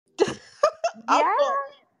I'm Yeah.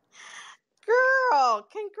 going, girl,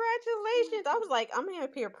 congratulations. I was like, I'm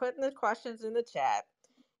up here putting the questions in the chat.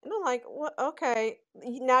 And I'm like, what? Okay.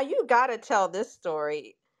 Now you got to tell this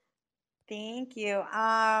story. Thank you.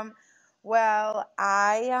 Well,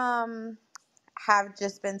 I have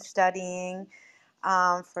just been studying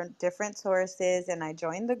from different sources, and I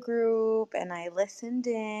joined the group and I listened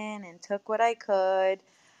in and took what I could.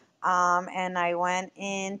 And I went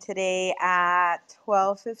in today at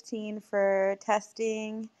 12:15 for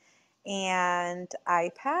testing, and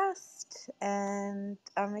I passed, and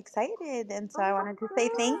I'm excited. And so I Oh wanted to say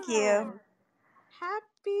thank my you. God.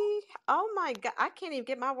 Happy. Oh my God. I can't even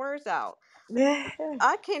get my words out. um,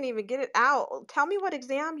 I can't even get it out. Tell me what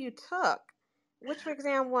exam you took. Which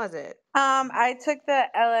exam was it? I took the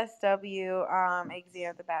LSW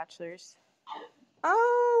exam, the bachelor's.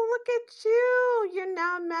 Oh, look at you. You're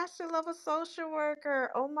now a master level social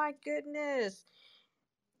worker. Oh my goodness.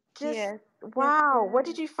 Just Yes, yes, wow. What ma'am.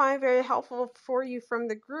 did you find very helpful for you from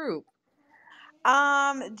the group?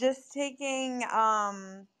 Just taking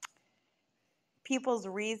people's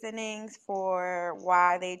reasonings for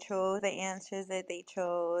why they chose the answers that they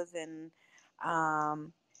chose, and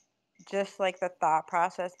um just like the thought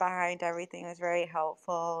process behind everything was very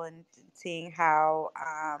helpful, and seeing how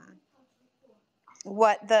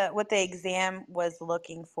what the exam was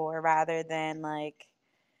looking for, rather than like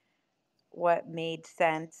what made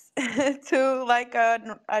sense to like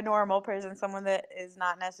a normal person, someone that is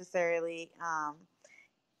not necessarily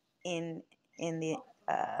in in the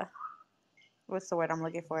uh what's the word I'm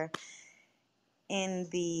looking for, in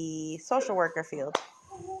the social worker field.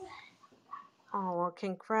 Oh, well,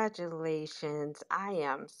 congratulations. I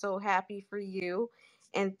am so happy for you.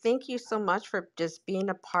 And thank you so much for just being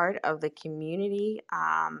a part of the community.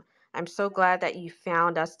 I'm so glad that you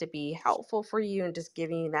found us to be helpful for you and just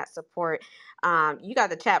giving you that support. You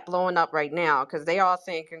got the chat blowing up right now because they all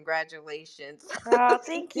saying congratulations. Oh,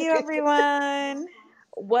 thank you, everyone.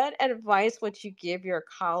 What advice would you give your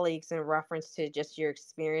colleagues in reference to just your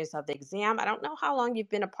experience of the exam? I don't know how long you've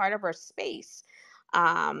been a part of our space,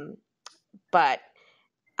 um, but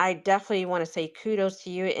I definitely want to say kudos to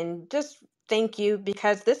you and just thank you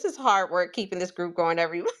because this is hard work keeping this group going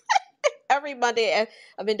every every Monday.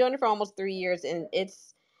 I've been doing it for almost 3 years and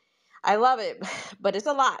I love it, but it's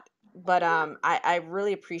a lot. But I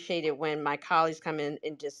really appreciate it when my colleagues come in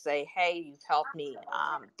and just say, "Hey, you've helped me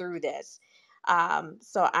through this."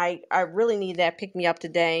 So I really need that pick me up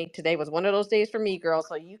today. Today was one of those days for me, girl.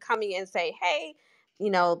 So you coming in and say, "Hey,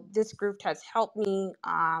 this group has helped me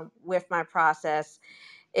with my process."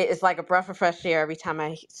 It's like a breath of fresh air every time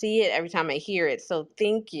I see it, every time I hear it. So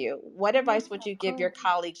thank you. What Yeah, advice would you of give your course.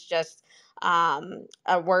 colleagues, just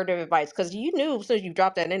a word of advice? Because you knew as soon as you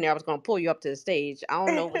dropped that in there, I was going to pull you up to the stage. I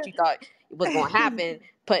don't know what you thought was going to happen,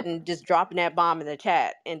 putting just dropping that bomb in the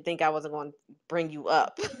chat and think I wasn't going to bring you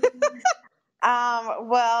up.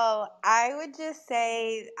 Well, I would just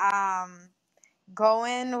say go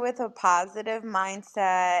in with a positive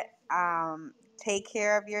mindset. Take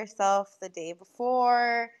care of yourself the day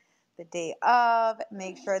before, the day of.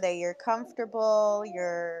 Make sure that you're comfortable.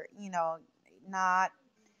 You're, not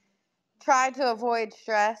try to avoid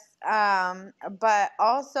stress. But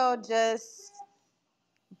also just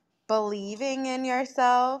believing in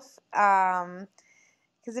yourself. Because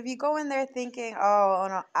if you go in there thinking, oh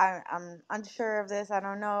no, I'm unsure of this, I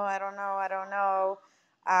don't know,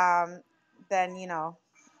 then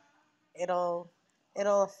it'll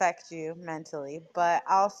it'll affect you mentally. But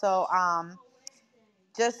also,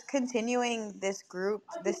 just continuing this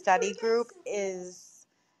study group is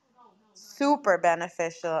super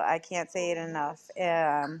beneficial. I can't say it enough.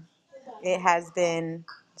 It has been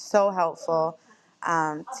so helpful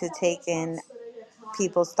to take in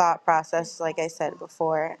people's thought process, like I said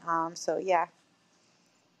before. So yeah.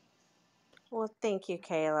 Well, thank you,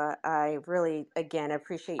 Kayla. I really, again,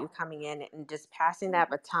 appreciate you coming in and just passing that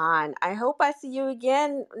baton. I hope I see you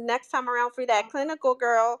again next time around for that clinical,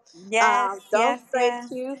 girl. Yes, Don't yes, stray yes.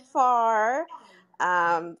 too far.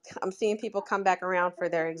 I'm seeing people come back around for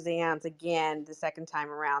their exams again the second time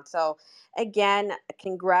around. So, again,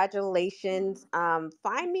 congratulations.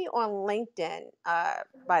 Find me on LinkedIn,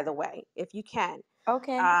 by the way, if you can.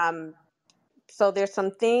 Okay. Um, so there's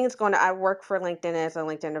some things going to, I work for LinkedIn as a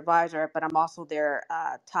LinkedIn advisor, but I'm also their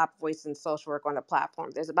top voice in social work on the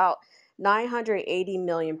platform. There's about 980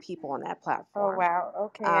 million people on that Oh platform. wow.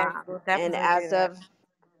 Okay, I will And definitely do as that. of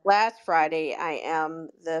last Friday, I am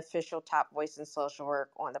the official top voice in social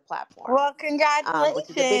work on the platform, Well, which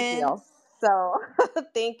is a big congratulations. deal. So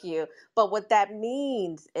thank you. But what that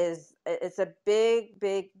means is it's a big,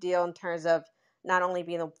 big deal in terms of not only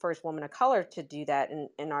being the first woman of color to do that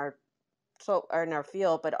in our so or in our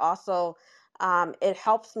field, but also it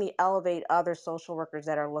helps me elevate other social workers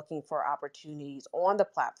that are looking for opportunities on the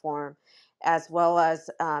platform, as well as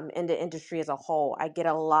in the industry as a whole. I get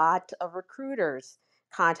a lot of recruiters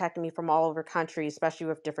contacting me from all over the country, especially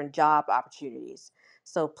with different job opportunities.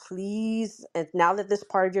 So please, and now that this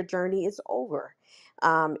part of your journey is over,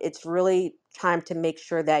 it's really time to make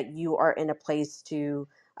sure that you are in a place to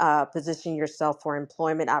position yourself for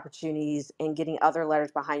employment opportunities and getting other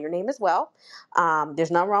letters behind your name as well.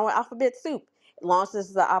 There's nothing wrong with alphabet soup, as long as this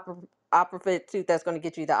is the alphabet soup that's going to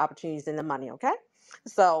get you the opportunities and the money. Okay,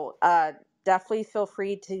 so definitely feel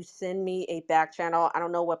free to send me a back channel. I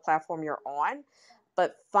don't know what platform you're on,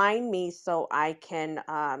 but find me so I can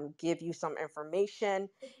give you some information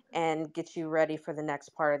and get you ready for the next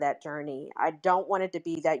part of that journey. I don't want it to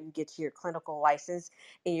be that you get to your clinical license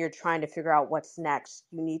and you're trying to figure out what's next.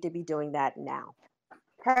 You need to be doing that now.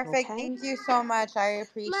 Perfect. Okay? Thank you so much. I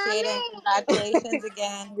appreciate it. And Mommy. congratulations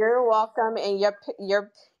again. You're welcome. And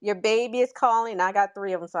your baby is calling. I got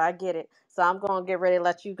three of them, so I get it. So I'm going to get ready to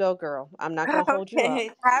let you go, girl. I'm not going to hold you up.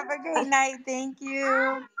 Okay. Have a great night. Thank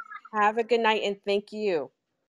you. Have a good night and thank you.